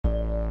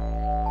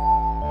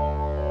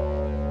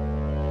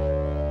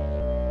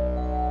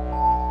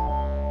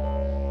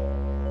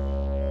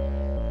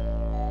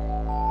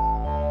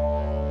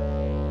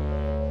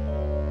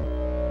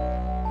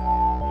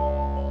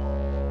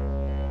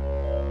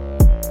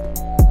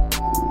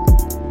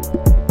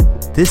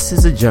This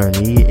is a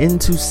journey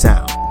into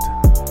sound.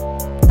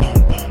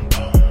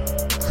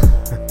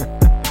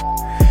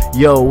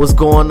 Yo, what's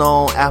going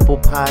on, Apple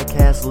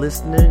Podcast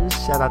listeners?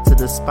 Shout out to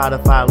the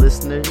Spotify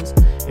listeners.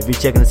 If you're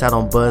checking us out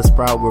on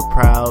Buzzsprout, we're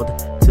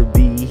proud to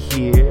be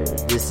here.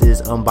 This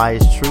is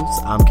Unbiased Truths.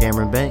 I'm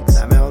Cameron Banks.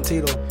 I'm Alan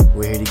Teetle.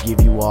 We're here to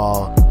give you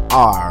all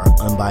our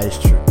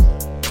unbiased truth.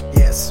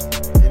 Yes.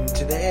 And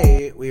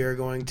today we are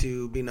going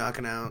to be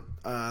knocking out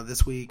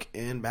this week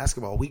in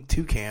basketball. Week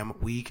 2, Cam.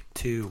 Week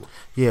 2.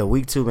 Yeah,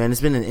 week 2, man. It's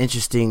been an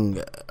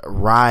interesting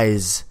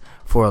rise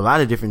for a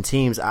lot of different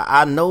teams.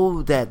 I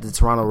know that the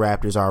Toronto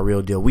Raptors are a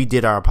real deal. We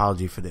did our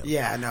apology for them.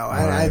 Yeah, no.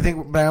 I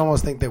think, but I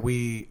almost think that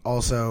we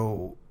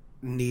also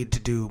need to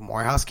do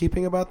more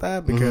housekeeping about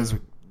that because,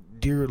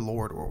 dear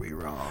Lord, were we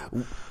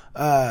wrong.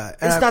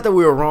 It's not that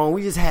we were wrong.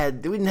 We didn't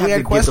have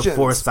to get the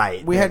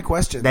foresight. We had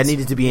questions that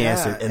needed to be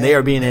answered, and they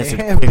are being answered.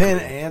 They have been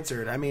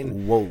answered. I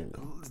mean,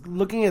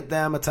 looking at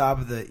them atop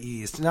of the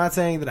East. Not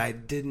saying that I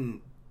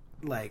didn't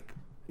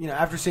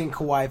after seeing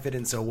Kawhi fit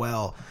in so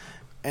well,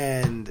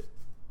 and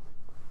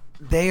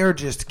they are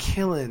just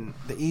killing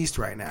the East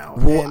right now.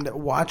 And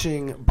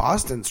watching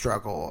Boston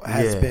struggle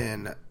has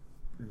been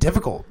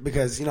difficult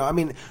because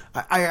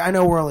I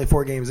know we're only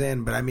 4 games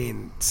in, but I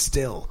mean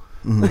still.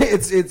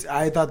 It's.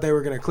 I thought they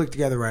were going to click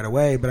together right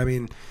away, but I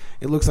mean,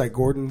 it looks like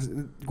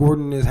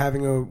Gordon is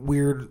having a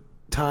weird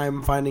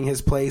time finding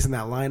his place in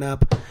that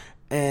lineup,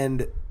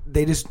 and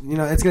they just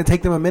it's going to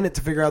take them a minute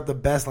to figure out the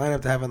best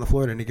lineup to have on the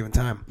floor at any given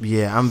time.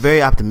 Yeah, I'm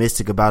very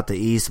optimistic about the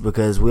East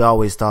because we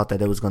always thought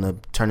that it was going to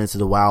turn into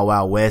the Wild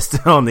Wild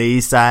West on the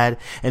East side,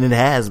 and it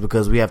has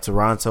because we have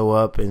Toronto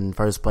up in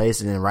first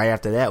place, and then right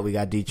after that we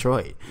got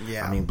Detroit.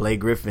 Yeah, I mean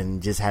Blake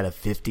Griffin just had a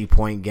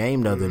 50-point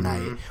game the other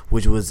night,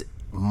 which was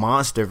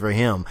monster for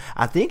him.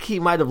 I think he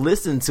might have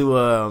listened to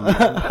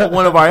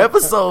one of our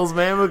episodes,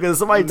 man, because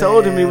somebody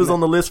told him he was on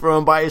the list for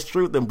Unbiased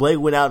Truth, and Blake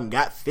went out and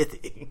got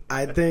 50.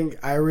 I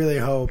really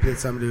hope that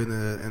some dude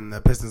in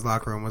the Pistons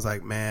locker room was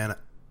like, man,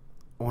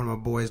 one of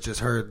my boys just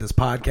heard this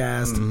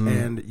podcast,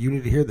 and you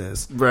need to hear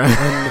this. Right.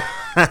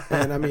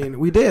 And I mean,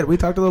 we did. We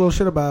talked a little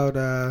shit about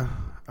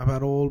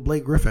old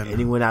Blake Griffin. And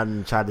he went out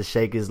and tried to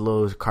shake his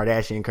little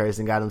Kardashian curse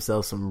and got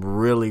himself some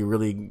really,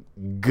 really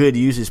good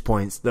usage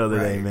points the other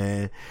day,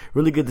 man.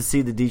 Really good to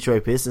see the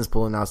Detroit Pistons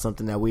pulling out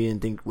something that we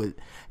didn't think would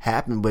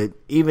happen. But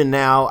even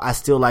now, I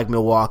still like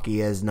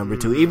Milwaukee as number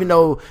 2. Even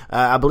though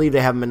I believe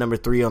they have him at number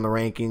 3 on the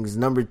rankings.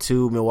 Number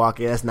 2,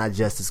 Milwaukee, that's not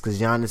justice because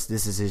Giannis,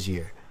 this is his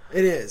year.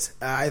 It is.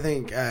 I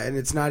think, and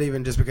it's not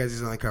even just because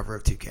he's on the cover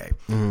of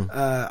 2K.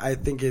 I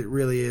think it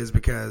really is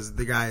because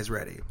the guy is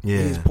ready.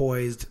 Yeah. He's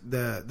poised.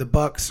 The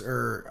Bucks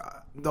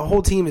are the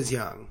whole team is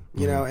young,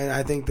 and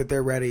I think that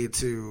they're ready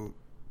to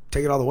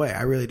take it all the way.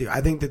 I really do.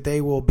 I think that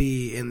they will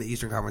be in the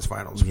Eastern Conference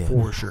Finals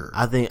for sure.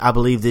 I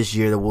believe this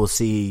year that we'll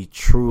see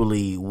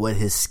truly what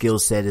his skill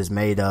set is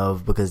made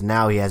of because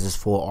now he has his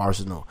full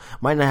arsenal.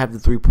 Might not have the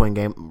 3-point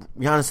game.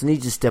 Giannis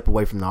needs to step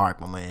away from the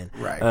arc, my man.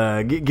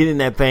 Right. Get in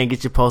that paint,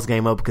 get your post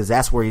game up because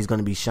that's where he's going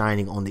to be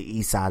shining on the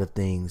east side of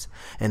things.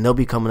 And they'll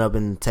be coming up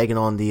and taking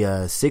on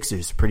the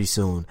Sixers pretty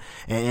soon.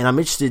 And I'm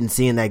interested in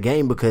seeing that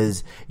game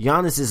because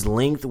Giannis is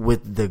linked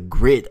with the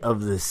grit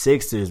of the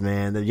Sixers,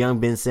 man. The young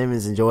Ben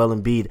Simmons and Joel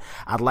Embiid.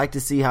 I'd like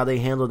to see how they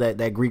handle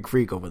that Greek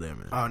freak over there,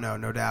 man. Oh,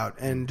 no doubt.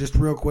 And just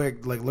real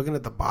quick, looking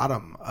at the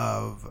bottom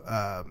of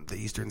the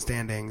Eastern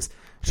standings,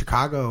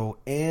 Chicago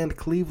and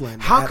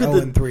Cleveland at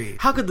 0-3.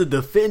 How could the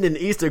defending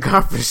Eastern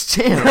Conference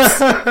champs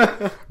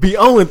be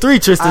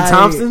 0-3, Tristan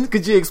Thompson?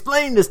 Could you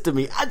explain this to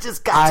me? I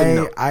just got to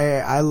know.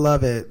 I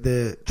love it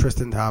that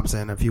Tristan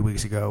Thompson a few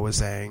weeks ago was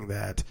saying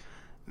that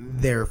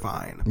they're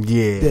fine.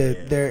 Yeah.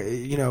 They're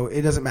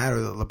it doesn't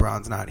matter that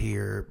LeBron's not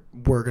here.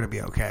 We're going to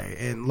be okay.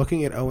 And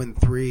looking at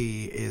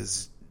 0-3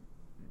 is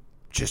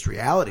just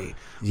reality.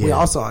 Yeah. We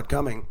all saw it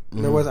coming.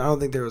 I don't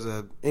think there was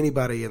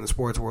anybody in the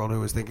sports world who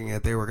was thinking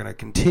that they were going to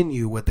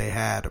continue what they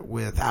had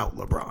without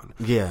LeBron.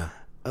 Yeah.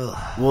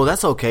 Ugh. Well,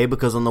 that's okay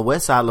because on the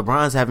West side,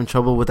 LeBron's having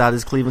trouble without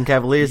his Cleveland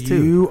Cavaliers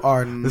too. You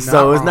are not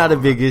so it's not a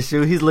big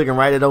issue. He's looking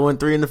right at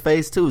 0-3 in the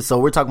face too. So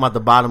we're talking about the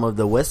bottom of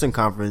the Western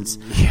Conference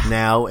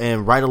now,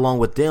 and right along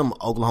with them,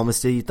 Oklahoma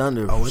City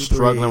Thunder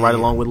struggling right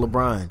along with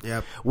LeBron.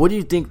 Yep. What do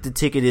you think the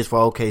ticket is for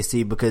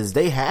OKC because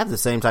they have the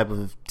same type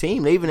of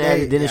team? They even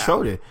added Dennis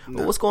Schroeder.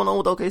 But what's going on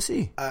with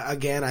OKC?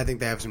 Again, I think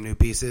they have some new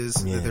pieces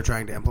that they're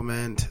trying to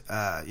implement.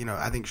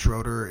 I think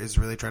Schroeder is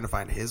really trying to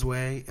find his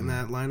way in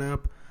that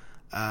lineup.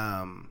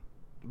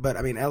 But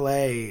I mean,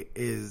 LA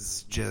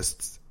is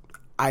just,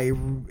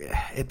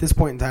 at this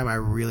point in time, I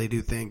really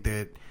do think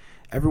that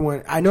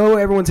I know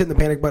everyone's hitting the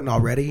panic button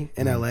already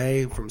in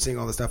LA from seeing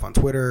all the stuff on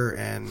Twitter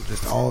and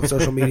just all of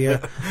social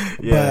media.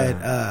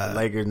 But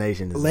Lakers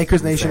Nation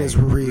is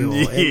real,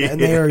 and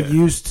they are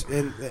used.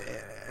 And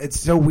it's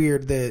so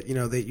weird that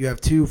that you have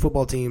 2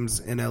 football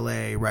teams in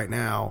LA right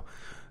now,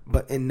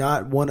 and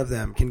not one of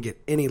them can get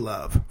any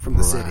love from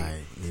the city.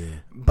 Yeah.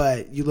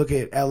 But you look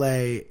at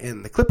LA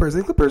and the Clippers.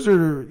 The Clippers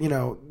are,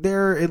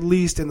 they're at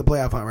least in the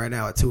playoff hunt right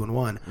now at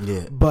 2-1.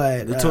 Yeah.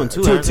 But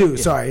 2-2. 2-2.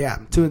 Sorry, yeah,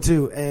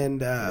 2-2.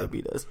 And they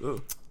beat us.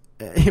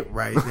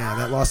 Right. Yeah,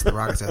 that loss to the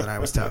Rockets the other night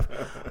was tough.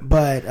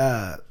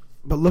 But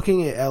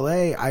looking at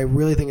LA, I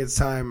really think it's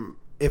time.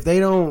 If they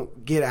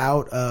don't get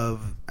out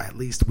of at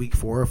least week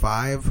 4 or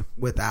 5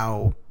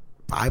 without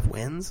 5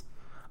 wins,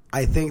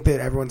 I think that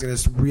everyone's going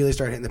to really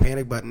start hitting the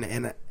panic button,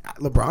 and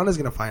LeBron is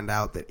going to find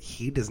out that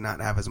he does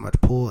not have as much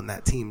pull in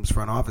that team's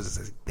front office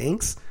as he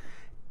thinks,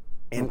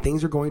 and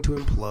things are going to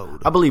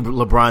implode. I believe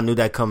LeBron knew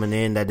that coming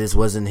in, that this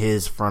wasn't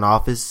his front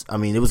office. I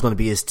mean, it was going to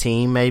be his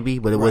team maybe,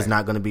 but it was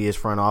not going to be his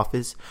front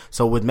office.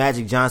 So with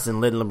Magic Johnson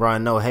letting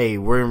LeBron know, hey,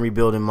 we're in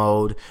rebuilding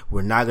mode.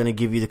 We're not going to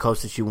give you the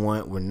coach that you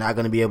want. We're not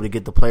going to be able to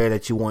get the player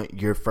that you want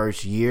your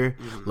first year.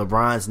 Mm-hmm.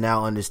 LeBron's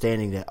now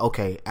understanding that,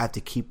 okay, I have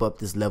to keep up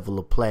this level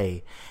of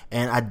play.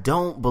 And I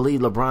don't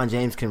believe LeBron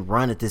James can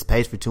run at this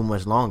pace for too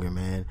much longer,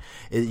 man.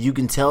 You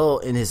can tell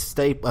in his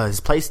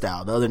play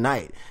style the other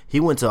night. He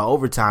went to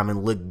overtime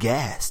and looked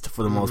gassed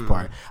for the most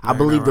part. I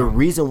believe the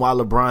reason why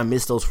LeBron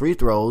missed those free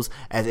throws,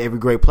 as every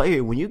great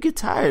player, when you get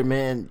tired,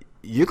 man,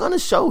 you're going to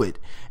show it.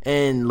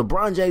 And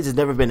LeBron James has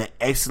never been an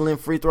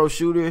excellent free throw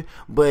shooter,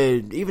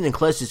 but even in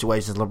clutch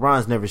situations,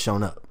 LeBron's never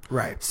shown up.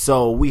 Right.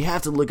 So we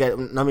have to look at,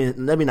 I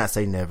mean, let me not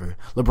say never.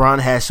 LeBron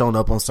has shown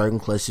up on certain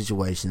clutch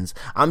situations.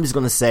 I'm just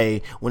going to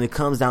say when it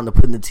comes down to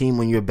putting the team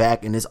on your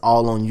back and it's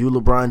all on you,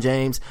 LeBron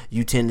James,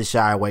 you tend to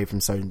shy away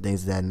from certain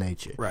things of that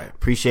nature. Right.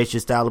 Appreciate your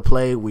style of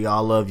play. We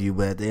all love you.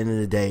 But at the end of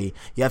the day,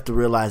 you have to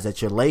realize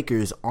that your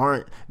Lakers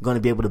aren't going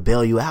to be able to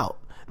bail you out.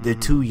 They're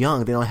too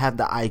young. They don't have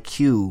the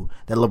IQ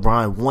that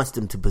LeBron wants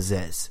them to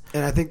possess.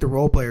 And I think the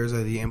role players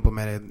that he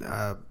implemented,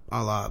 a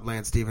la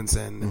Lance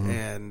Stevenson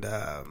and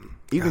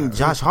even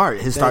Josh Hart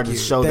has started to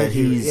show that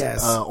he's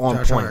on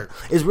point. Hart.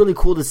 It's really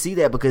cool to see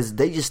that because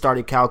they just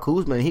started Kyle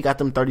Kuzma and he got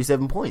them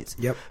 37 points.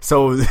 Yep.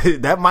 So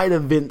that might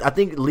have been, I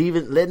think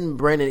letting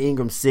Brandon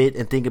Ingram sit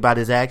and think about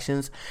his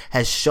actions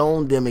has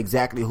shown them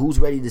exactly who's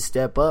ready to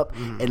step up,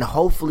 and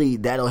hopefully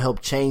that'll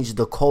help change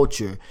the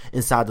culture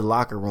inside the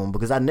locker room,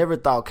 because I never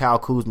thought Kyle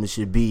Kuzma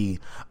should be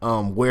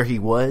where he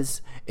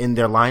was in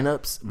their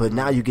lineups, but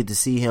now you get to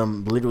see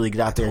him literally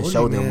get out there and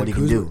show them what he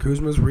can do.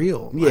 Kuzma's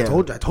real. Yeah.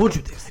 I told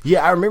you this.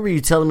 Yeah, I remember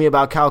you telling me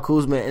about Kyle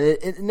Kuzma, and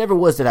it never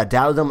was that I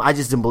doubted him. I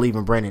just didn't believe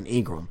in Brandon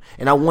Ingram,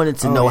 and I wanted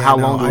to know how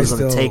long it was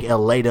going to take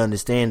LA to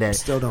understand that. I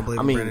still don't believe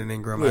in Brandon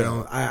Ingram.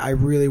 Yeah. I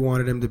really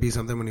wanted him to be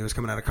something when he was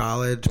coming out of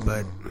college,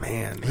 but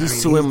man,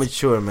 he's too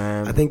immature,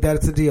 man. I think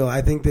that's the deal.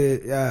 I think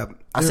that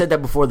I said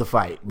that before the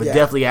fight, but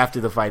definitely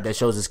after the fight, that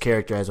shows his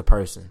character as a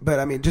person. But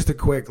I mean, just a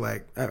quick,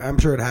 I'm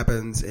sure it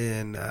happens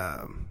in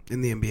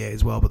the NBA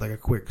as well, but like a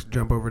quick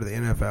jump over to the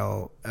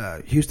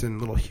NFL,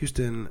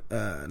 Houston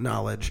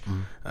knowledge.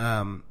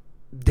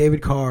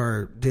 David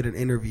Carr did an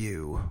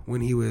interview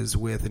when he was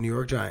with the New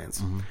York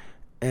Giants,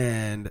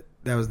 and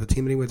that was the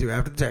team that he went to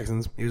after the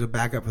Texans. He was a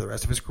backup for the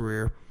rest of his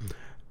career.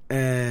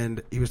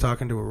 And he was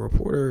talking to a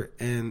reporter,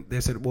 and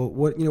they said, "Well,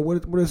 what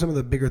are some of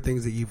the bigger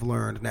things that you've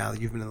learned now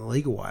that you've been in the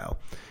league a while?"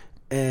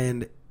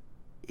 And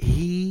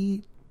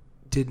he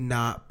did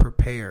not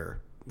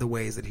prepare the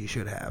ways that he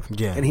should have.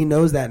 Yeah. And he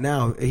knows that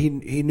now. He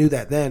knew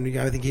that then.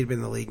 I think he'd been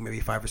in the league maybe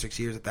 5 or 6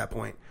 years at that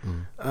point.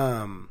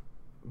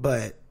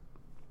 But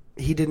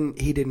he didn't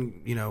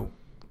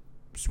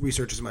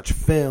research as much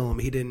film.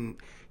 He didn't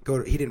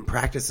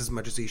practice as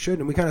much as he should,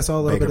 and we kind of saw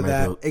a little bit of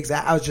that.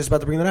 Exactly. I was just about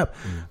to bring that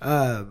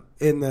up.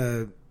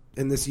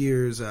 In this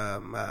year's oh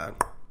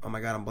my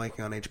god, I'm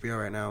blanking on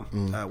HBO right now.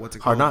 What's it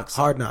called? Hard Knocks.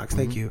 Hard Knocks.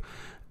 Thank you.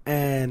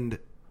 And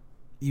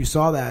you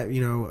saw that,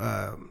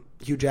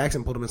 Hugh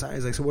Jackson pulled him aside.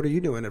 He's like, "So what are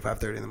you doing at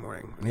 5:30 in the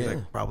morning?" And he's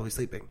like, "Probably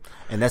sleeping."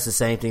 And that's the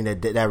same thing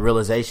that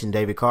realization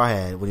David Carr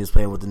had when he was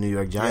playing with the New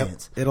York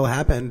Giants. Yep. It'll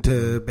happen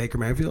to Baker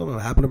Mayfield. It'll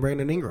happen to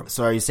Brandon Ingram.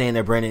 So are you saying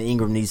that Brandon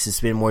Ingram needs to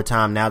spend more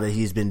time now that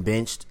he's been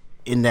benched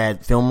in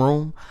that film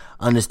room,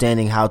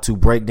 understanding how to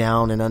break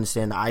down and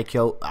understand the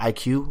IQ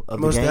of the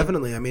game? Most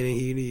definitely. I mean,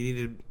 you need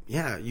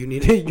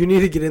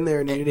to get in there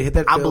and you need to hit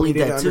that film. I believe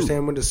you need that to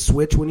understand when to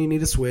switch, when you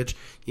need to switch.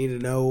 You need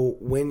to know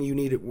when you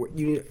need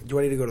it. Do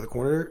I need to go to the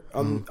corner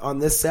on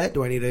this set?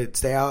 Do I need to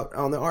stay out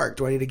on the arc?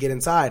 Do I need to get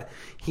inside?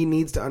 He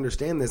needs to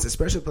understand this,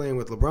 especially playing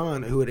with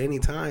LeBron, who at any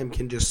time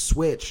can just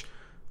switch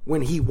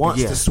when he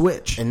wants to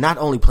switch. And not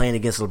only playing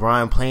against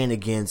LeBron, playing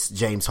against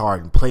James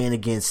Harden, playing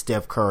against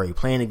Steph Curry,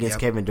 playing against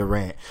Kevin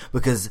Durant,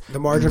 because the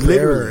margin for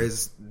error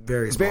is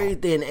very small. Very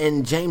thin,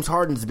 and James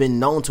Harden's been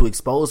known to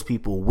expose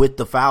people with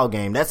the foul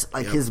game. That's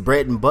like his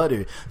bread and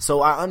butter.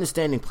 So I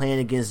understand playing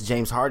against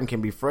James Harden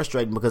can be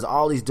frustrating because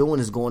all he's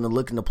doing is going and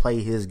looking to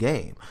play his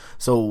game.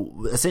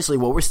 So essentially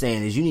what we're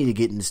saying is you need to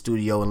get in the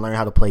studio and learn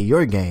how to play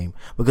your game,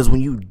 because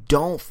when you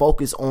don't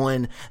focus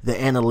on the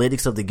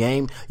analytics of the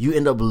game, you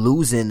end up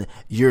losing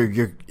your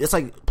it's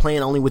like playing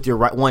only with your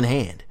one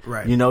hand.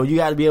 Right. You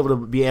got to be able to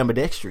be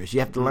ambidextrous. You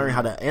have to learn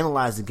how to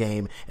analyze the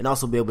game and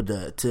also be able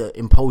to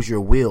impose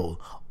your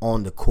will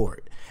on the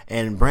court.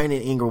 And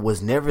Brandon Ingram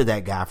was never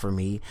that guy for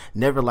me.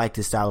 Never liked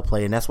his style of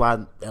play, and that's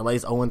why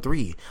LA's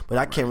 0-3. But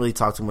I can't really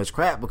talk too much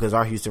crap because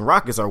our Houston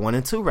Rockets are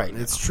 1-2 right now.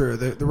 It's true.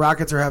 The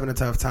Rockets are having a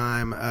tough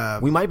time.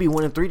 We might be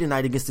 1-3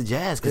 tonight against the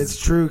Jazz. It's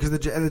true because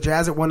the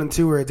Jazz at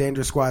 1-2 are a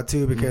dangerous squad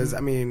too. Because I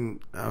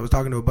was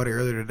talking to a buddy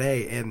earlier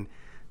today, and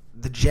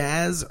the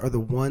Jazz are the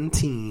one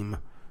team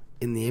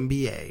in the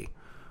NBA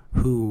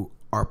who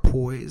are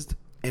poised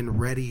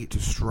and ready to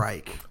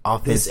strike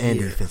offense and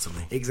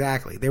defensively.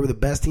 Exactly. They were the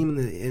best team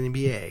in the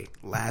NBA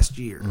last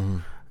year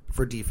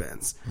for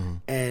defense.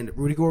 And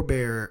Rudy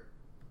Gobert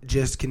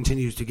just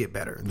continues to get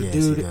better.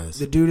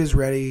 The dude is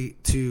ready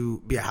to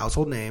be a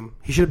household name.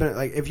 He should have been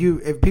like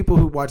if people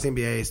who watch the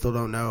NBA still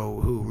don't know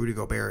who Rudy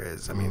Gobert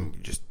is, I mean,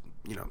 you just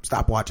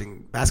stop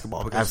watching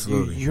basketball because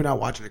you're not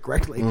watching it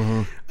correctly.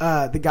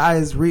 The guy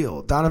is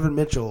real. Donovan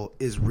Mitchell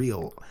is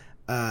real.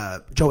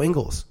 Joe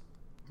Ingles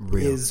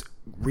is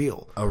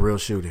real. A real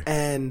shooter.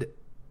 And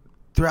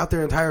throughout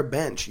their entire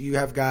bench, you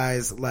have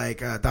guys like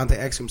Dante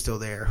Exum still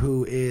there,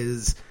 who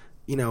is,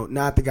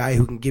 not the guy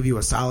who can give you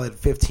a solid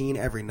 15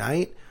 every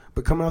night,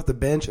 but coming off the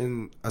bench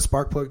in a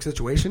spark plug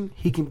situation,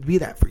 he can be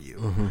that for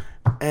you.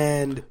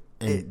 And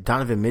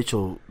Donovan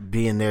Mitchell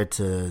being there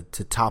to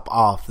top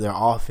off their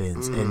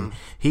offense. And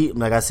he,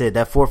 like I said,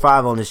 that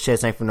 4-5 on his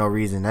chest ain't for no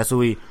reason. That's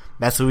who he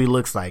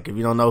looks like. If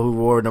you don't know who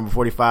wore number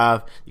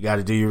 45, you got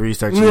to do your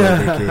research,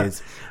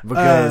 kids.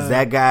 Because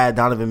that guy,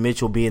 Donovan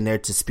Mitchell, being there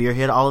to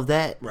spearhead all of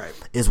that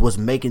is what's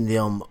making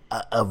them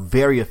a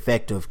very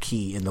effective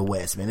key in the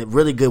West, man. A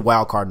really good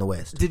wild card in the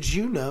West. Did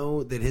you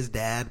know that his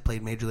dad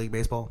played Major League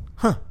Baseball?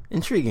 Huh.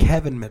 Intriguing.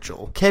 Kevin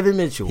Mitchell.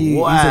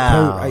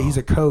 Wow. He's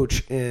a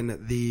coach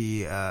in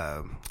the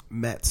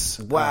Mets.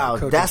 Wow.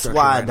 That's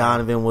why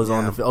Donovan was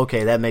on the field.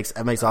 Okay, that makes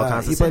all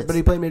kinds of sense. But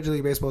he played Major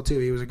League Baseball too.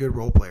 He was a good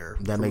role player.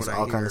 That makes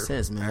all kinds of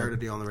sense, man. I heard a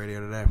deal on the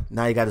radio today.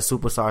 Now he got a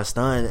superstar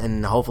stun,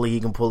 and hopefully he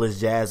can pull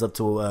his Jazz up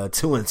to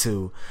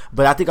 2-2.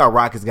 But I think our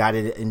Rockets got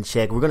it in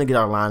check. We're going to get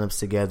our lineups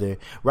together.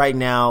 Right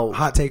now...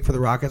 Hot take for the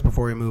Rockets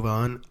before we move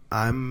on.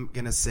 I'm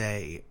going to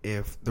say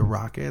if the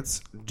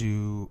Rockets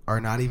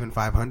are not even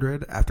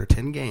 500 after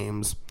 10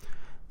 games,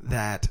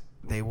 that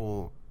they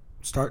will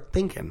start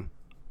thinking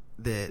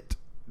that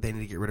they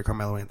need to get rid of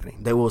Carmelo Anthony.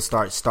 They will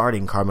start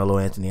starting Carmelo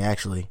Anthony,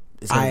 actually.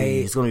 It's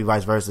going to be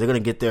vice versa. They're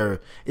going to get their...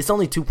 It's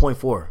only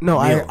 2.4. No,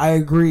 I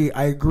agree.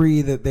 I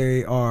agree that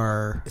they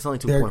are... It's only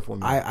 2.4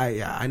 million.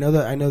 I know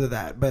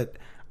that. But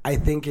I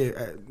think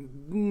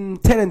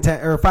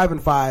 10-10 or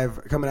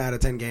 5-5 coming out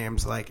of 10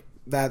 games, like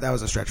that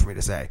was a stretch for me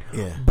to say.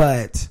 Yeah.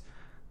 But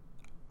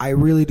I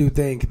really do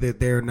think that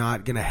they're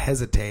not going to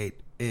hesitate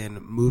in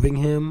moving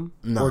him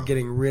or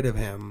getting rid of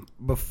him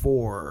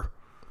before...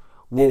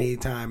 any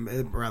time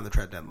around the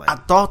trade deadline. I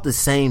thought the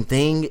same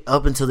thing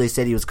up until they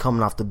said he was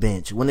coming off the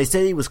bench. When they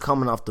said he was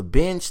coming off the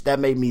bench, that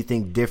made me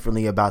think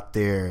differently about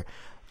their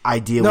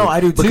idea. No,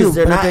 I do too. Because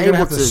they're not able able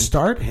have to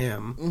start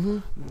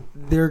him.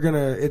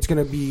 It's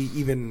gonna be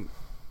even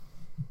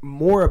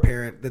more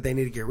apparent that they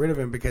need to get rid of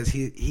him because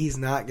he's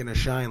not going to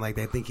shine like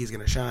they think he's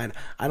going to shine.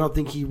 I don't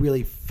think he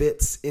really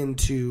fits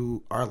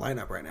into our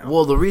lineup right now.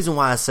 Well, the reason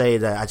why I say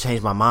that I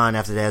changed my mind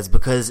after that is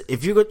because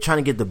if you're trying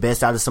to get the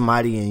best out of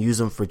somebody and use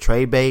them for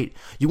trade bait,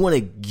 you want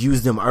to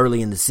use them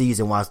early in the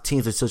season while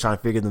teams are still trying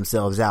to figure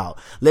themselves out.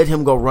 Let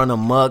him go run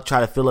amok, try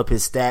to fill up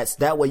his stats.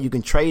 That way you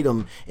can trade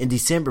him in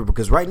December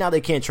because right now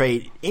they can't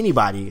trade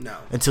anybody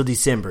until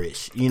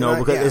December-ish,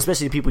 because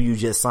especially the people you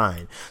just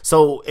signed.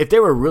 So if they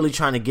were really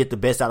trying to get the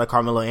best out of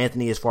Carmelo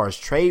Anthony as far as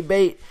trade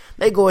bait,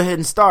 they go ahead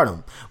and start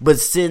him. But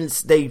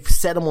since they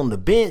set him on the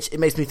bench, it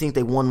makes me think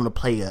they want him to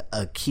play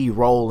a key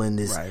role in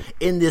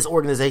this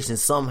organization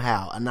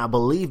somehow. And I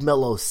believe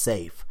Melo's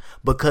safe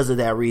because of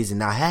that reason.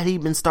 Now, had he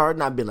been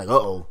starting, I'd been like,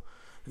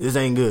 this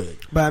ain't good.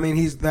 But I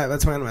mean,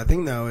 that's my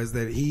thing though, is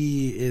that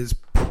he is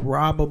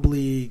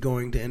probably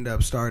going to end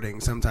up starting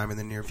sometime in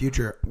the near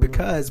future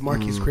because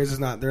Marquise Chris is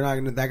not.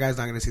 That guy's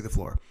not going to see the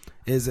floor.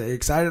 As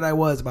excited I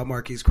was about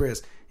Marquise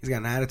Chris, he's got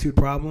an attitude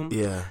problem.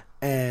 Yeah.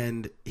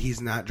 And he's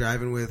not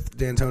driving with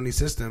D'Antoni's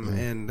system,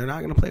 and they're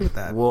not going to play with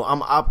that. Well,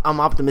 I'm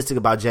optimistic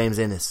about James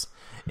Ennis.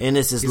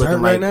 Ennis is he's looking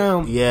hurt right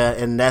now. Yeah,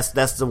 and that's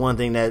the one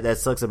thing that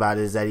sucks about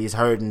it is that he's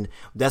hurt, and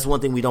that's one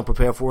thing we don't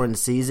prepare for in the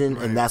season,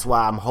 and that's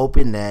why I'm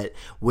hoping that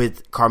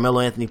with Carmelo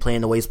Anthony playing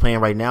the way he's playing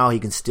right now, he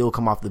can still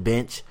come off the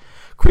bench.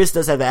 Chris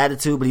does have an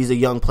attitude, but he's a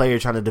young player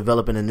trying to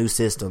develop in a new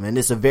system. And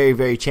it's a very,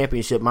 very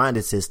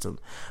championship-minded system.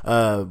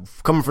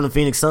 Coming from the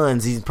Phoenix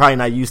Suns, he's probably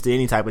not used to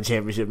any type of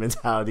championship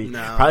mentality.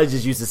 No. Probably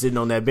just used to sitting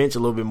on that bench a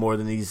little bit more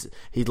than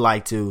he'd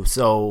like to.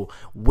 So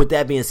with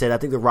that being said, I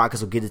think the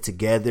Rockets will get it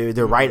together.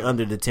 They're right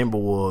under the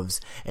Timberwolves,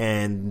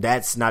 and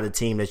that's not a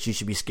team that you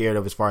should be scared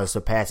of as far as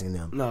surpassing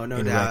them. No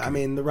doubt. I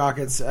mean, the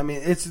Rockets,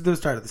 it's the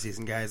start of the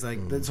season, guys.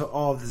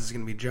 All of this is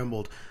going to be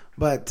jumbled.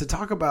 But to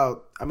talk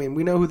about,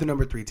 we know who the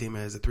number 3 team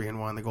is at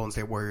 3-1, the Golden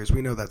State Warriors.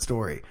 We know that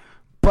story.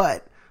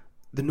 But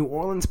the New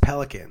Orleans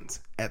Pelicans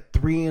at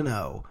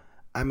 3-0,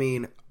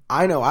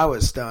 I know I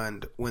was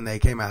stunned when they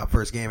came out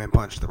first game and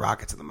punched the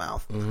Rockets in the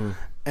mouth. Mm-hmm.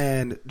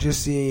 And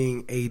just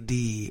seeing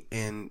AD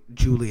and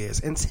Julius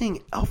and seeing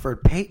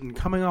Elfrid Payton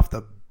coming off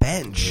the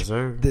bench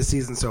this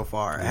season so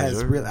far.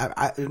 Has really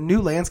a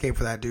new landscape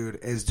for that dude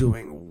is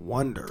doing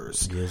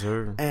wonders. Yes,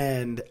 sir.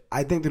 And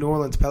I think the New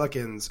Orleans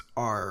Pelicans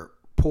are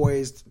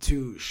poised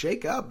to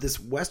shake up this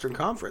Western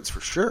Conference for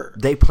sure.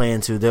 They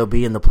plan to. They'll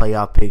be in the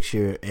playoff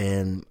picture,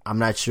 and I'm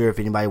not sure if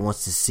anybody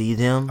wants to see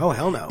them. Oh,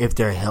 hell no. If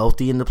they're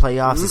healthy in the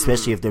playoffs,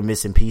 especially if they're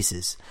missing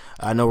pieces.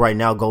 I know right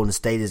now Golden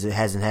State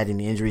hasn't had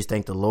any injuries,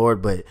 thank the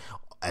Lord, but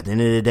at the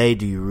end of the day,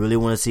 do you really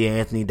want to see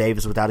Anthony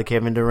Davis without a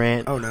Kevin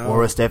Durant? Oh, no.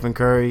 Or a Stephen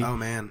Curry? Oh,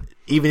 man.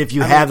 Even if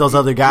you have those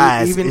other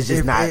guys, it's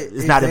just not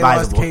advisable.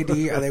 Lost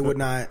KD, they would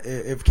not.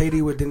 If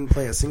KD didn't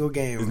play a single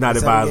game, it's not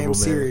advisable, man.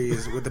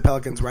 Series with the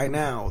Pelicans right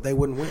now, they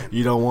wouldn't win.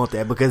 You don't want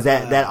that because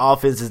that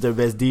offense is their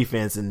best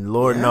defense, and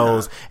Lord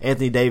knows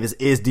Anthony Davis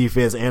is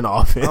defense and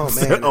offense.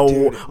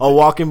 Oh man, a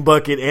walking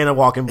bucket and a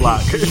walking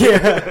block.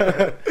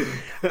 Yeah.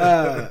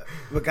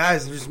 But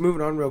guys, just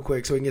moving on real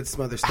quick so we can get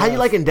some other stuff. How you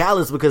liking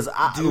Dallas? Because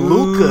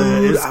Luka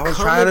is. I was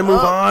trying to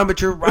move on,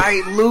 but you're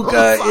right.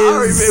 Luka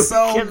is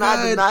so good.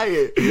 Cannot deny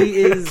it.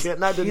 He is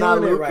cannot deny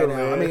Luka right now.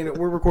 Man. I mean,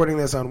 we're recording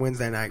this on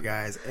Wednesday night,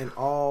 guys, and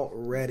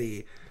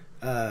already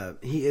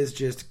he is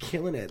just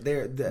killing it.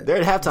 They're at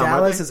halftime.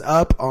 Dallas is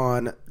up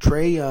on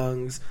Trae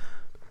Young's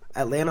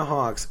Atlanta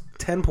Hawks,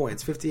 10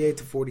 points,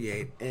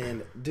 58-48,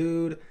 and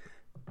dude.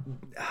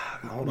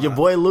 Your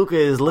boy Luka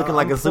is looking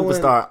like a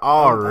superstar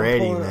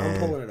already, man.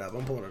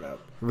 I'm pulling it up.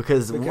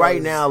 Because right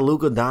now,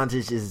 Luka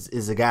Doncic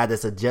is a guy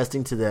that's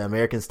adjusting to the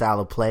American style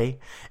of play.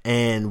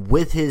 And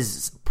with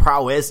his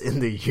prowess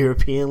in the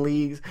European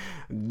leagues,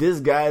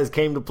 this guy has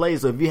came to play.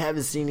 So if you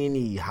haven't seen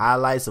any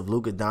highlights of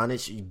Luka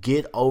Doncic,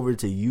 get over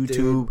to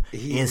YouTube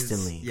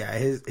instantly. Yeah,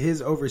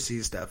 his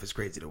overseas stuff is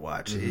crazy to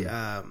watch.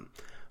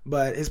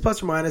 But his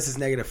plus or minus is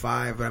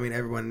 -5. But I mean,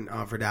 everyone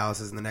for Dallas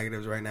is in the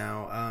negatives right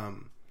now.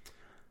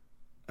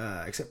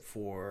 Except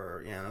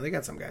for, they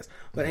got some guys.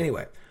 But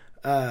anyway,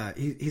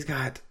 he's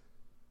got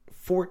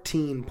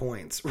 14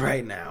 points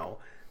right now.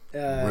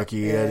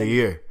 Rookie of the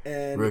year.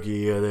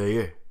 Rookie of the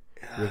year.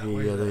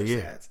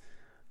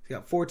 He's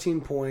got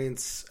 14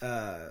 points,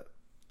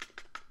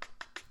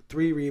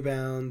 3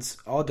 rebounds,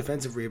 all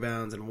defensive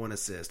rebounds, and 1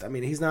 assist. I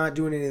mean, he's not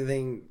doing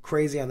anything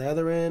crazy on the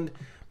other end.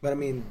 But, I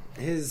mean,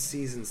 his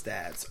season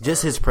stats.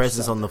 Just his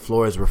presence on the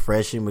floor is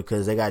refreshing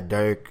because they got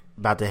Dirk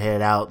about to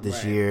head out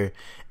this year.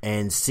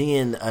 And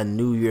seeing a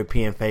new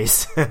European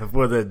face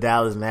for the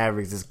Dallas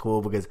Mavericks is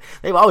cool because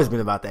they've always been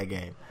about that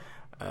game.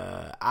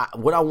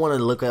 What I want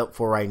to look up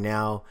for right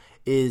now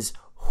is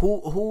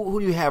who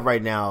do you have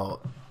right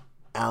now,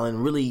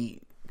 Alan,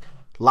 really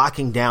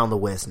locking down the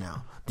West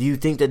now? Do you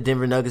think that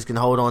Denver Nuggets can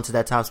hold on to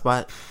that top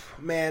spot?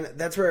 Man,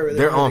 that's where I really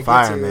they're on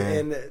fire, man.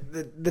 And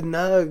the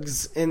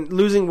Nugs and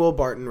losing Will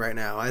Barton right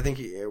now, I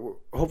think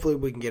hopefully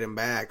we can get him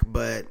back,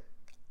 but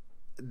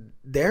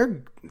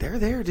they're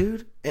there,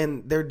 dude,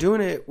 and they're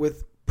doing it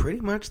with pretty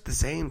much the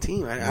same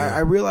team. I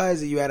realize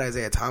that you add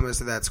Isaiah Thomas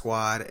to that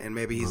squad, and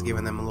maybe he's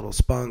giving them a little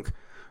spunk,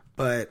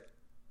 but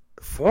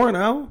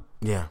 4-0,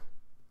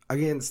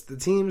 against the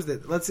teams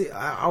that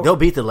they'll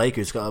beat the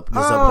Lakers up.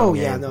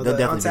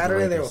 On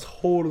Saturday they will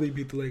totally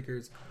beat the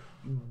Lakers.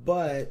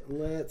 But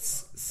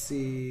let's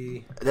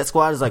see. That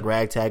squad is like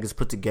ragtag. Is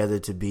put together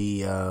to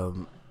be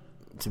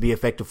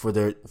effective for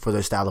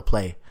their style of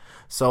play.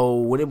 So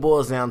when it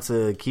boils down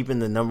to keeping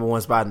the number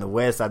 1 spot in the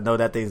West, I know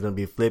that thing's going to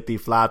be flippy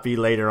floppy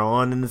later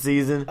on in the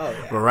season. Oh,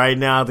 yeah. But right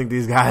now, I think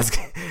these guys,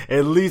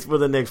 at least for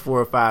the next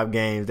 4 or 5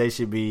 games, they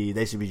should be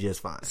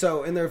just fine.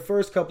 So in their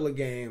first couple of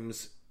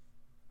games,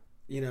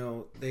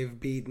 they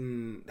beat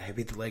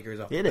the Lakers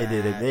off. Yeah, they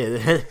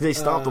did. They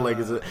stomped the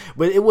Lakers,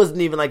 but it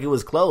wasn't even like it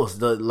was close.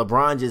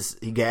 LeBron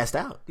he gassed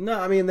out. No,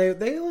 I mean they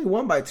only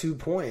won by 2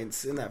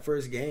 points in that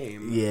first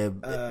game. Yeah,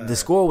 the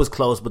score was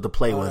close, but the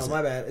play wasn't. No,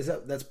 my bad.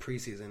 That's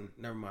preseason.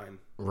 Never mind.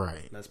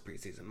 Right. That's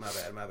preseason. My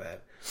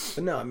bad.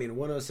 But no, I mean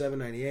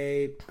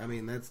 107-98. I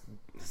mean that's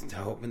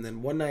dope. And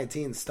then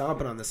 119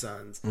 stomping on the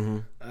Suns. Mm-hmm.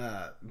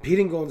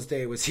 Beating Golden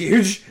State was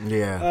huge.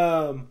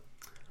 Yeah.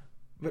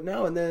 But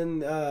no, and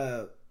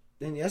then.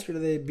 And yesterday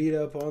they beat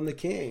up on the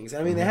Kings.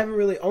 I mean, they haven't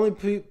really.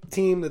 Only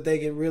team that they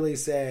can really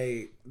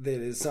say that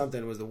is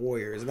something was the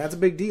Warriors, and that's a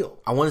big deal.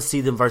 I want to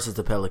see them versus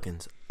the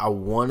Pelicans. I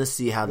want to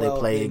see how they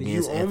play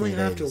against Anthony Davis.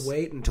 You only have to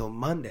wait until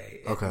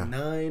Monday at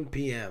 9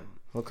 p.m.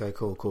 Okay,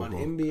 cool. On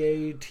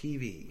NBA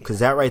TV. Because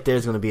that right there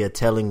is going to be a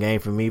telling game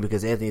for me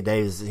because Anthony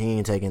Davis, he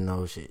ain't taking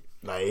no shit.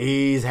 Like,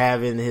 he's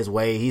having his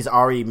way. He's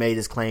already made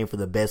his claim for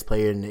the best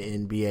player in the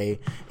NBA,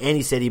 and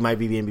he said he might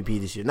be the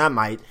MVP this year. Not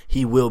might,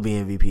 he will be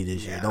MVP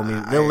this year.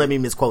 Don't let me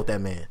misquote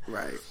that man.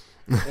 Right.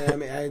 I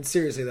mean,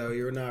 seriously though,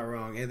 you're not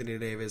wrong. Anthony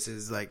Davis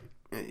is like,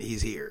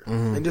 he's here,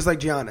 and just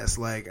like Giannis,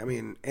 like I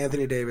mean,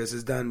 Anthony Davis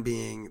is done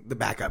being the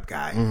backup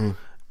guy.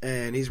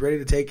 And he's ready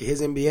to take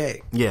his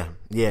NBA. Yeah,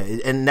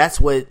 and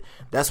that's what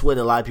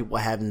a lot of people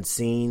haven't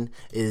seen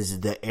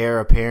is the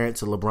heir apparent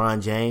to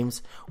LeBron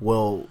James.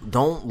 Well,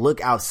 don't look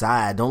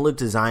outside. Don't look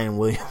to Zion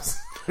Williams.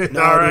 No,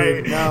 all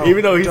right. No,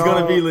 even though he's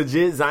going to be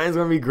legit, Zion's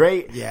going to be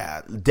great.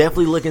 Yeah,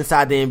 definitely look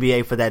inside the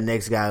NBA for that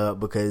next guy up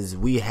because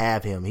we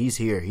have him. He's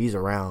here. He's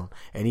around,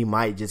 and he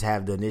might just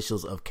have the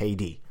initials of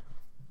KD.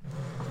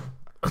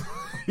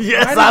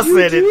 Yes, I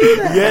said it.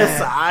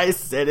 Yes, I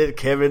said it.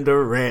 Kevin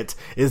Durant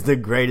is the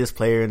greatest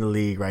player in the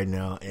league right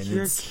now, and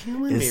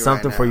it's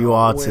something for you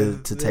all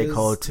to take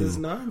hold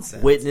to.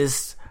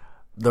 Witness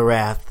the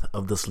wrath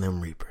of the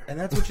Slim Reaper, and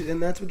that's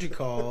what you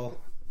call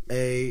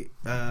a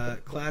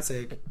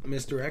classic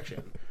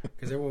misdirection,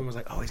 because everyone was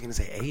like, "Oh, he's going to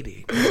say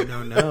 80."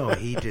 No,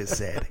 he just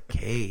said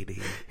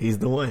KD. He's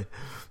the one.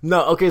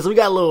 No, okay, so we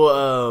got a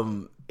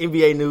little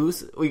NBA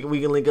news. We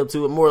can link up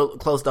to it more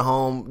close to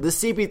home.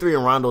 This CP3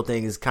 and Rondo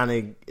thing is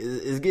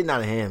is getting out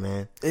of hand,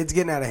 man. It's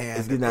getting out of hand.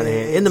 It's getting out of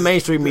hand in the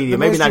mainstream media.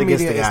 Maybe not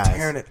against the guys. Is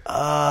tearing it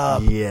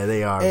up. Yeah,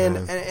 they are.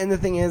 And the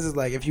thing is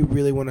like, if you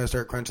really want to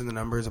start crunching the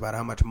numbers about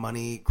how much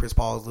money Chris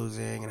Paul is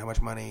losing and how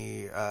much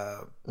money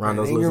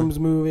Rondo's Ingram's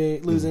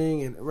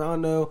losing, and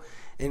Rondo,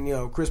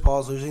 and Chris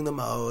Paul's losing the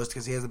most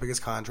because he has the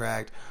biggest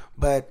contract,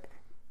 but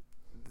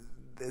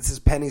this is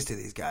pennies to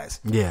these guys.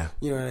 Yeah,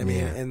 you know what I mean,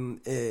 yeah.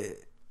 And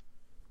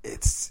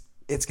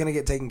it's going to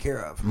get taken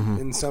care of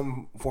in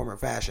some form or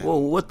fashion.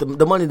 Well, what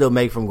the money they'll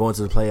make from going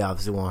to the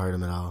playoffs, it won't hurt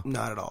them at all.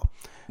 Not at all.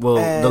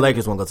 Well, the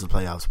Lakers won't go to the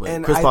playoffs,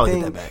 but Chris Paul will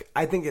get that back.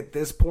 I think at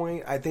this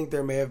point,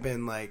 there may have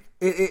been like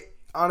it.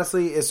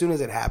 Honestly, as soon as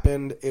it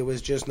happened, it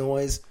was just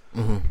noise,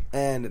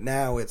 and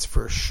now it's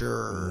for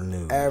sure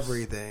news.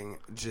 Everything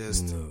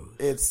just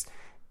news.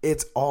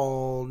 It's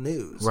all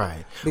news,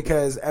 right?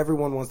 Because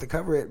everyone wants to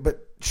cover it,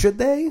 but should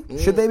they?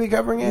 Should they be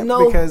covering it?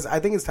 No, because I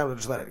think it's time to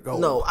just let it go.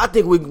 No, I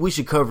think we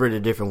should cover it a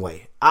different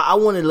way. I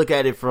want to look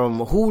at it from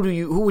who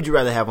would you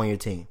rather have on your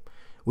team?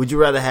 Would you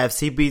rather have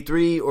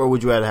CP3 or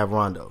would you rather have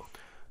Rondo?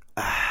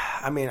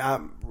 I mean,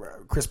 I'm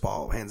Chris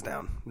Paul, hands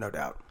down, no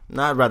doubt.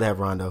 No, I'd rather have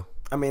Rondo.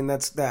 I mean,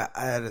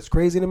 that is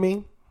crazy to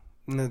me.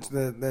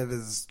 That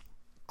is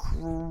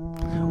crazy.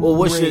 Well,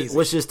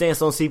 what's your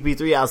stance on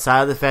CP3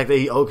 outside of the fact that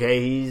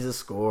he's a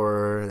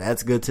scorer?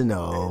 That's good to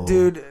know,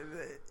 dude.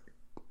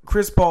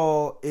 Chris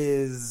Paul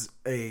is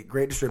a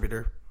great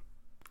distributor.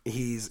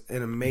 He's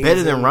an amazing.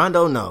 Better than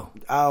Rondo? No.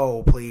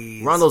 Oh,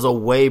 please. Rondo's a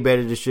way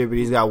better distributor.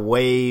 He's got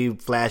way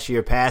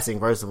flashier passing,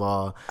 first of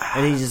all,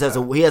 and he just has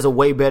a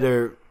way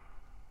better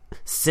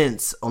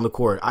sense on the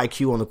court,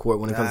 IQ on the court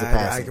when it comes to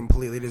passing. I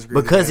completely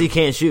disagree because he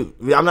can't shoot.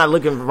 I'm not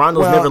looking.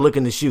 Rondo's never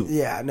looking to shoot.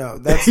 Yeah, no,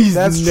 that's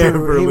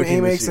never true. He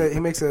makes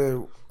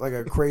a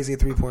crazy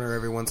 3-pointer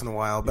every once in a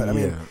while, but I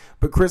mean,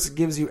 but Chris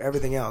gives you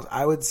everything else.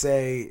 I would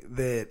say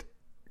that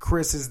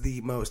Chris is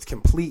the most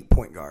complete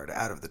point guard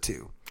out of the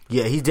two.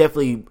 Yeah, he's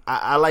definitely.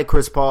 I like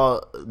Chris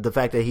Paul, the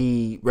fact that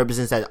he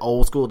represents that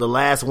old school, the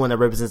last one that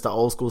represents the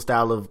old school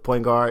style of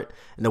point guard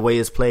and the way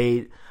it's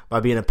played by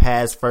being a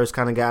pass first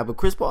kind of guy. But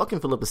Chris Paul can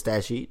fill up a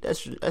stat sheet.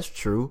 That's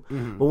true.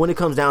 Mm-hmm. But when it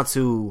comes down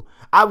to,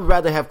 I would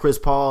rather have Chris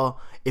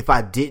Paul if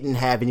I didn't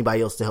have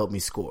anybody else to help me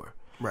score.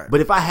 Right. But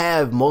if I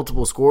have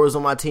multiple scorers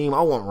on my team,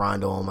 I want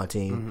Rondo on my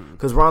team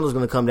because Rondo's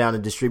going to come down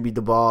and distribute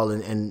the ball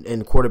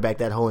and quarterback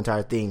that whole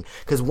entire thing.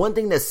 Because one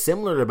thing that's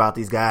similar about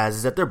these guys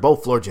is that they're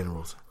both floor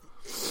generals.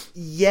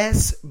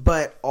 Yes,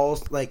 but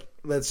also, like,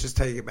 let's just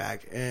take it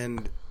back.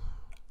 And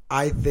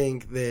I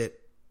think that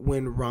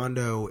when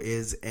Rondo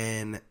is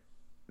in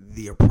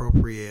the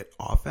appropriate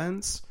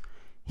offense,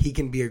 he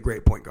can be a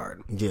great point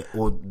guard. Yeah,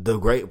 well,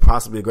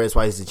 possibly the greatest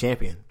why he's the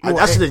champion. Well,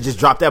 I should have just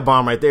dropped that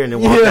bomb right there and then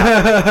walked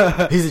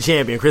out. He's a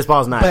champion. Chris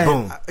Paul's not.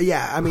 Boom.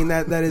 Yeah, I mean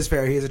that is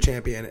fair. He is a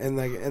champion,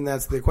 and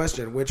that's the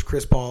question: which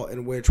Chris Paul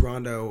and which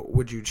Rondo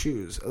would you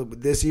choose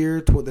this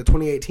year, the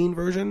 2018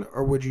 version,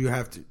 or would you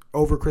have to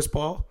over Chris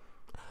Paul?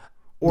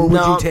 Or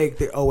would you take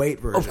the 08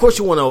 version? Of course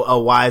you want a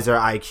wiser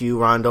IQ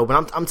Rondo,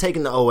 but I'm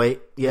taking the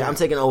 08. Yeah, I'm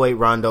taking 08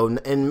 Rondo.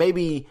 And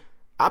maybe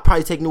I'll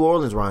probably take New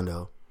Orleans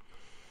Rondo.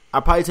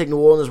 I'll probably take New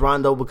Orleans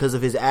Rondo because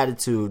of his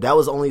attitude. That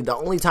was the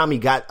only time he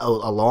got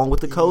along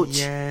with the coach.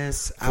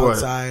 Yes,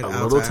 outside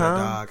a little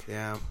time. Doc,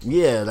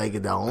 yeah, like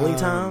the only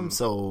time.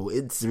 So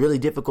it's really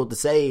difficult to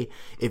say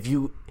if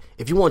you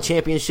want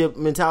championship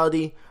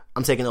mentality,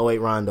 I'm taking 08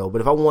 Rondo. But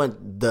if I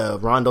want the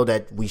Rondo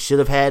that we should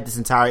have had this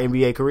entire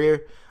NBA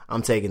career,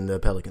 I'm taking the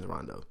Pelicans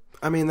Rondo.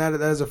 I mean, that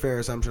is a fair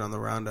assumption on the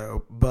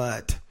Rondo,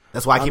 but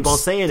that's why I keep on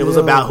saying it was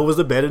about who was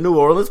the better New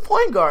Orleans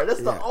point guard.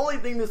 That's the only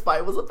thing this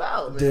fight was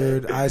about, man.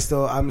 Dude, I'm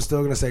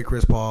still gonna say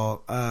Chris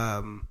Paul.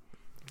 I'm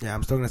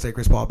still gonna say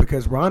Chris Paul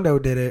because Rondo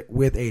did it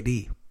with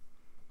AD.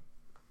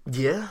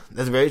 Yeah,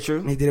 that's very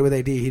true. He did it with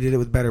AD. He did it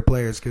with better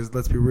players because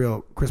let's be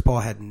real, Chris Paul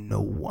had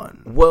no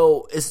one.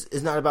 Well,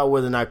 it's not about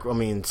whether or not. I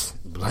mean,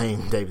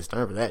 blame David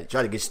Stern for that.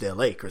 Try to get you to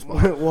LA, Chris Paul.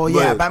 Well,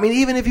 yeah, but I mean,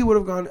 even if he would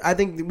have gone, I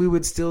think we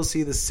would still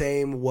see the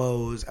same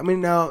woes. I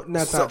mean, no,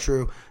 that's not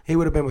true. He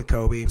would have been with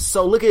Kobe.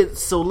 So look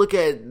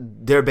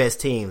at their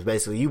best teams.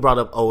 Basically, you brought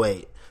up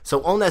 08.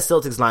 So on that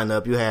Celtics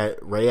lineup, you had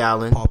Ray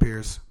Allen, Paul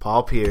Pierce,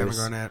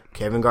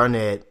 Kevin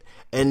Garnett,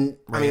 and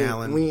Ray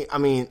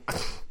Allen.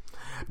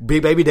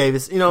 Big Baby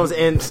Davis, you know what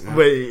I'm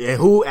saying? And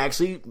who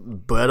actually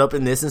butt up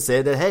in this and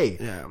said that, hey,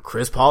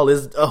 Chris Paul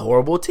is a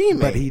horrible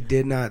teammate. But he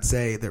did not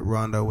say that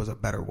Rondo was a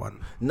better one.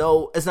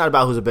 No, it's not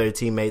about who's a better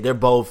teammate. They're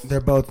both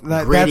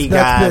gritty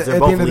guys. At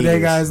the end of the day,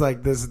 guys,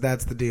 like this,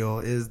 that's the deal,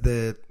 is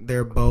that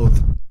they're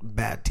both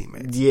bad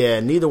teammates. Yeah,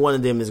 neither one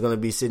of them is going to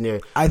be sitting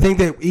there. I think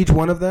that each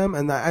one of them,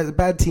 and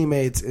bad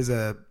teammates is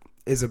I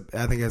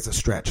think it's a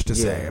stretch to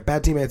say.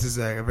 Bad teammates is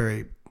a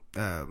very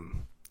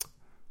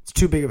it's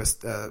too big of a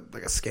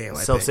like a scale.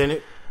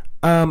 Self-centered.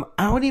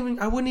 I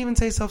wouldn't even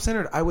say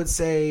self-centered. I would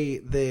say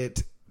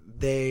that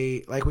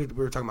they, like we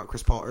were talking about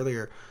Chris Paul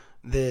earlier,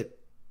 that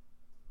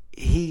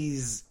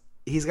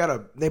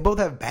they both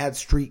have bad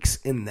streaks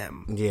in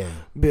them. Yeah.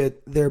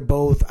 But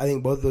I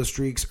think both of those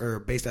streaks are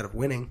based out of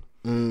winning.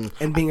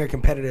 And being a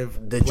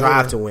competitive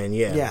drive to win,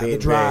 yeah. Yeah, the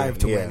drive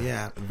to win,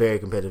 yeah. Very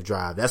competitive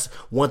drive. That's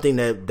one thing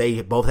that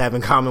they both have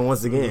in common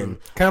once again.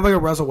 Kind of like a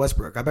Russell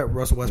Westbrook. I bet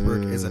Russell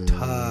Westbrook is a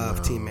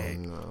tough teammate.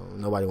 No,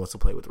 nobody wants to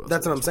play with Russell.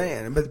 That's what I'm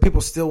saying. But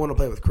people still want to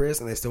play with Chris,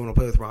 and they still want to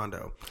play with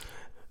Rondo.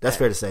 That's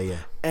fair to say, yeah.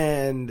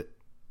 And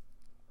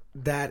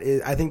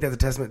I think that's a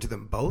testament to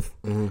them both.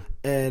 Mm-hmm.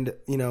 And,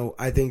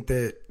 I think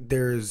that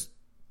there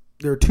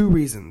are two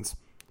reasons,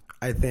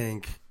 I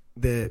think,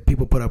 that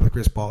people put up with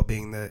Chris Paul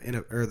being the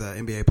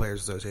NBA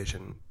Players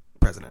Association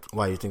president.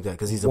 Why do you think that?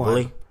 Because he's a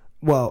bully?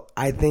 Well,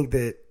 I think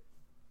that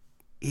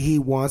he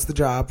wants the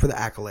job for the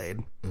accolade.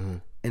 Mm-hmm.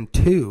 And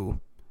two,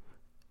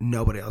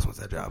 nobody else wants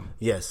that job.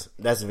 Yes,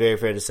 that's very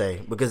fair to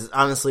say. Because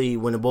honestly,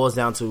 when it boils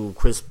down to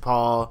Chris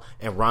Paul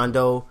and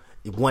Rondo,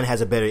 one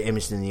has a better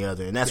image than the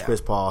other, and that's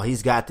Chris Paul.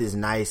 He's got this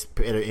nice,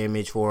 better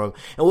image for him.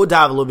 And we'll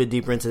dive a little bit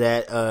deeper into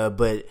that,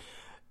 but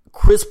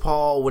Chris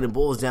Paul, when it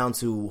boils down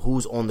to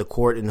who's on the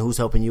court and who's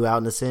helping you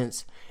out in a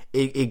sense,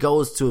 it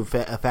goes to a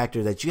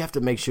factor that you have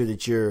to make sure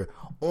that you're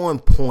on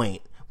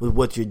point with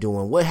what you're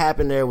doing. What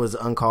happened there was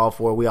uncalled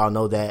for. We all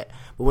know that.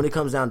 But when it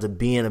comes down to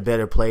being a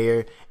better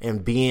player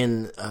and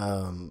being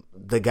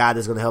the guy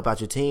that's going to help out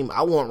your team,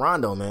 I want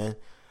Rondo, man.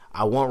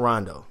 I want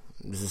Rondo.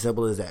 It's as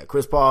simple as that.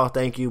 Chris Paul,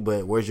 thank you,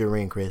 but where's your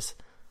ring, Chris?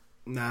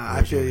 Nah,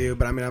 I feel you,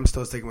 but I'm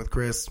still sticking with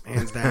Chris,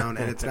 hands down.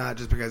 And it's not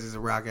just because he's a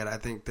Rocket. I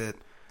think that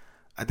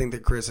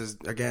Chris is,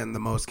 again, the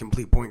most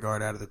complete point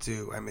guard out of the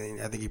two. I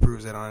think he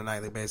proves it on a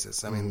nightly basis.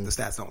 The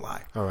stats don't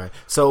lie. All right.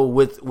 So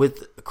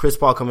with Chris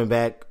Paul coming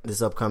back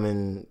this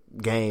upcoming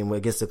game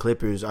against the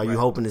Clippers, are you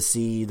hoping to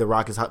see the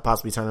Rockets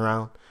possibly turn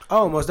around?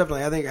 Oh, most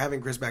definitely. I think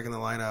having Chris back in the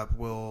lineup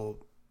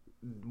will,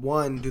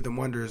 one, do them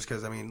wonders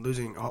because,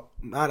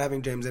 not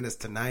having James Ennis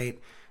tonight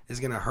is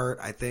going to hurt,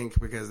 I think,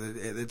 because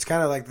it's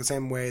kind of like the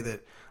same way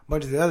that a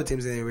bunch of the other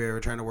teams in the NBA are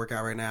trying to work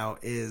out right now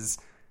is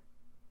 –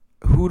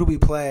 who do we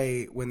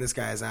play when this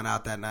guy is not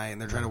out that night? And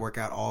they're trying to work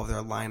out all of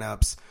their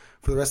lineups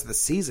for the rest of the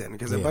season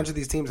because a bunch of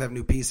these teams have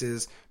new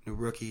pieces, new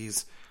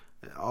rookies,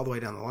 all the way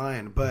down the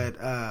line. But,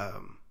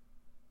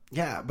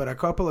 but a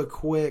couple of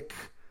quick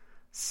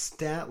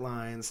stat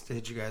lines to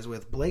hit you guys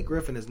with. Blake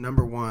Griffin is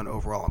number 1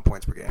 overall in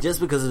points per game. Just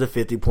because of the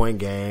 50-point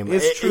game.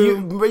 It's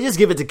true. Just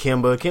give it to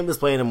Kemba. Kemba's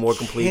playing a more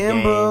complete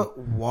game. Kemba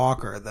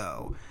Walker,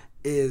 though,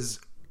 is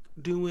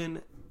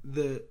doing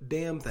the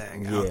damn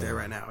thing out there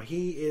right now.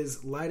 He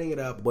is lighting it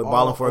up. But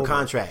balling for a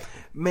contract.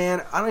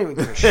 Man, I don't even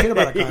give a shit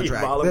about a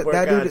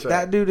contract.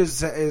 That dude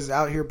is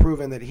out here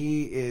proving that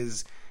he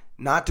is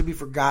not to be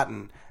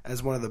forgotten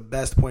as one of the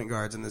best point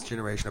guards in this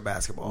generation of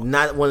basketball.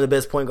 Not one of the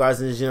best point guards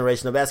in this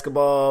generation of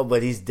basketball,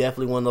 but he's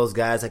definitely one of those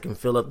guys that can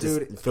fill up those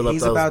buckets.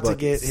 He's about to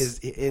get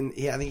his I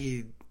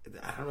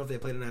don't know if they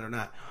played tonight or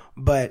not,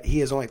 but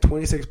he is only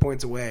 26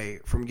 points away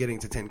from getting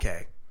to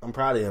 10K. I'm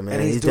proud of him, man.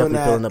 And he's doing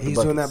that. He's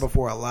doing that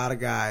before a lot of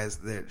guys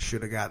that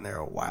should have gotten there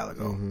a while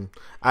ago. Mm-hmm.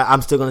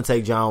 I'm still going to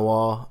take John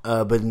Wall,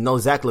 but no,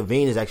 Zach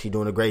LaVine is actually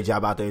doing a great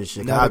job out there in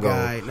Chicago.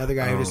 Another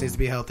guy who just needs to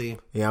be healthy.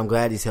 Yeah, I'm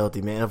glad he's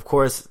healthy, man. Of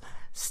course,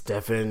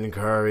 Stephen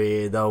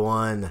Curry, the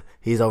one.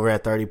 He's over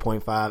at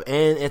 30.5,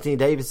 and Anthony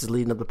Davis is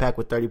leading up the pack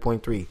with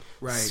 30.3.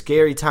 Right.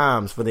 Scary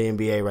times for the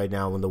NBA right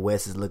now when the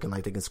West is looking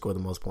like they can score the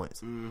most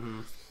points.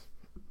 Mm-hmm.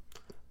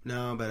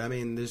 No, but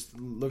just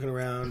looking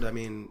around,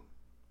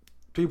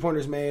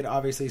 3-pointers made,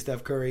 obviously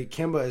Steph Curry.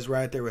 Kemba is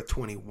right there with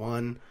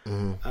 21.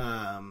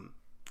 Mm-hmm.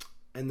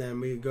 And then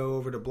we go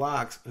over to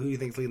blocks. Who do you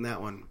think's leading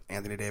that one?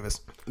 Anthony Davis.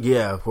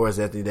 Yeah, of course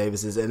Anthony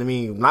Davis is.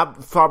 And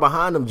not far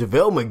behind him,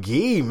 JaVale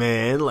McGee,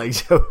 man. Like,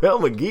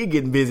 JaVale McGee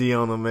getting busy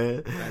on him,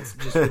 man. That's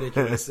just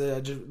ridiculous.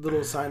 Just a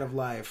little sign of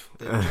life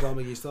that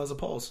JaVale McGee still has a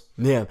pulse.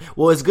 Yeah.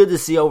 Well, it's good to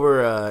see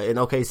over in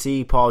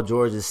OKC, Paul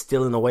George is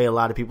stealing away a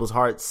lot of people's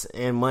hearts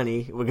and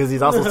money because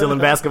he's also stealing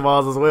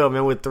basketballs as well,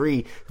 man, with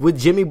 3. With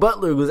Jimmy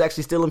Butler, who's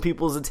actually stealing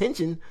people's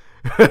attention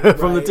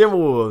from the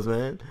Timberwolves,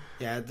 man.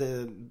 Yeah,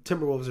 the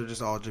Timberwolves are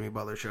just all Jimmy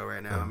Butler show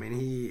right now.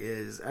 He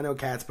is. I know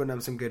Cat's putting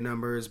up some good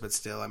numbers, but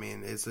still,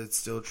 it's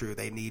still true.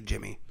 They need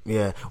Jimmy.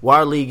 Yeah. Well,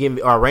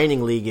 our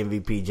reigning league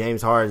MVP,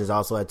 James Harden, is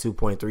also at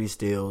 2.3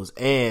 steals,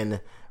 and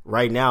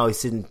right now he's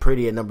sitting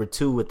pretty at number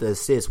 2 with the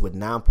assists with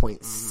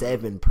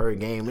 9.7 per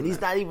game, and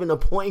he's not even a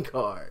point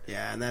guard.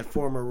 Yeah, and that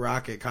former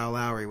Rocket Kyle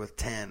Lowry with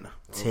 10.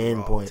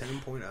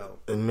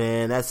 10.0.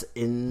 Man, that's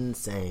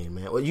insane,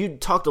 man. Well, you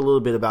talked a little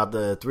bit about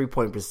the 3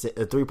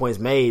 points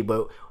made,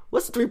 but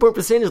what's the 3-point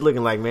percentage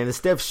looking like, man? Is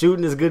Steph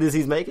shooting as good as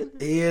he's making?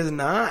 He is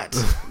not.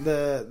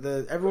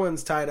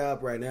 Everyone's tied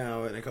up right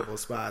now in a couple of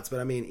spots,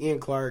 but Ian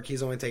Clark,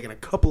 he's only taken a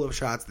couple of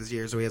shots this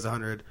year, so he has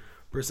 100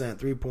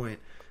 3-point.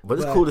 But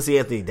it's cool to see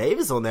Anthony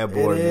Davis on that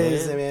board, it man. It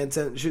is,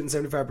 man. Shooting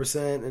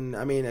 75%. And,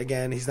 I mean,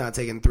 again, he's not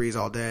taking threes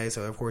all day,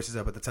 so, of course, he's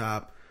up at the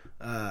top.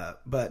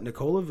 But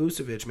Nikola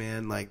Vucevic,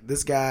 man, like,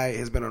 this guy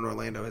has been on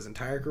Orlando his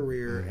entire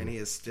career, and he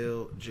is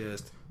still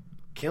just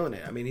killing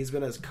it. I mean, he's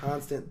been a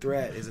constant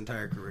threat his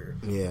entire career.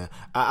 Yeah.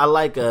 I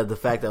like the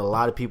fact that a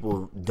lot of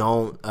people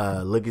don't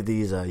look at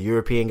these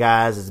European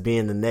guys as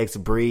being the next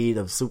breed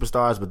of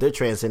superstars, but they're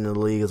transcending the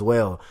league as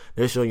well.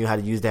 They're showing you how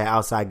to use that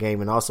outside game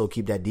and also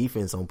keep that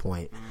defense on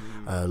point.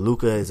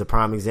 Luka is a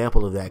prime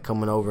example of that.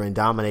 Coming over and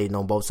dominating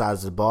on both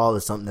sides of the ball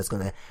is something that's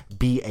going to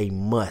be a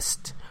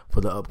must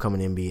for the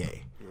upcoming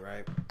NBA.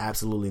 Right.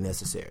 Absolutely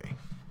necessary.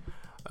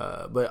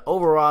 But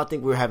overall, I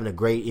think we're having a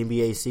great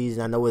NBA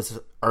season. I know it's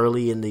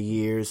early in the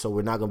year, so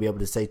we're not going to be able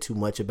to say too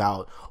much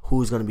about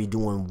who's going to be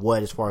doing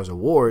what as far as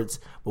awards.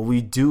 But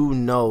we do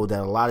know that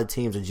a lot of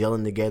teams are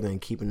gelling together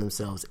and keeping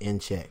themselves in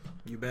check.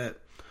 You bet.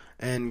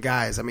 And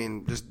guys, I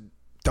mean, just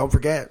don't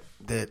forget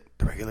that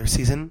the regular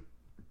season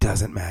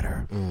doesn't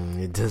matter.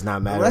 It does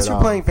not matter unless at you're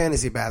all. playing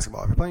fantasy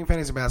basketball. If you're playing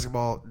fantasy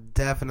basketball,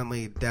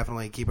 definitely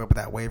keep up with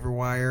that waiver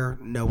wire.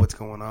 Know what's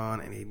going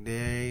on any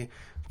day.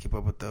 Keep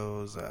up with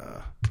those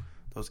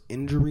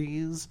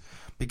injuries,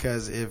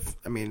 because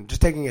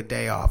just taking a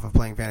day off of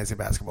playing fantasy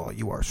basketball,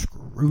 you are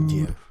screwed.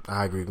 Yeah,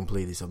 I agree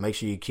completely. So make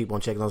sure you keep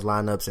on checking those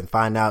lineups and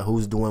find out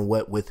who's doing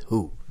what with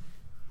who.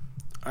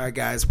 All right,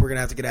 guys, we're going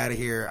to have to get out of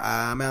here.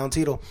 I'm Alan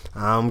Teetle.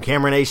 I'm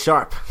Cameron A.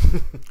 Sharp.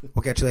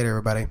 We'll catch you later,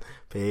 everybody.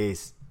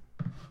 Peace.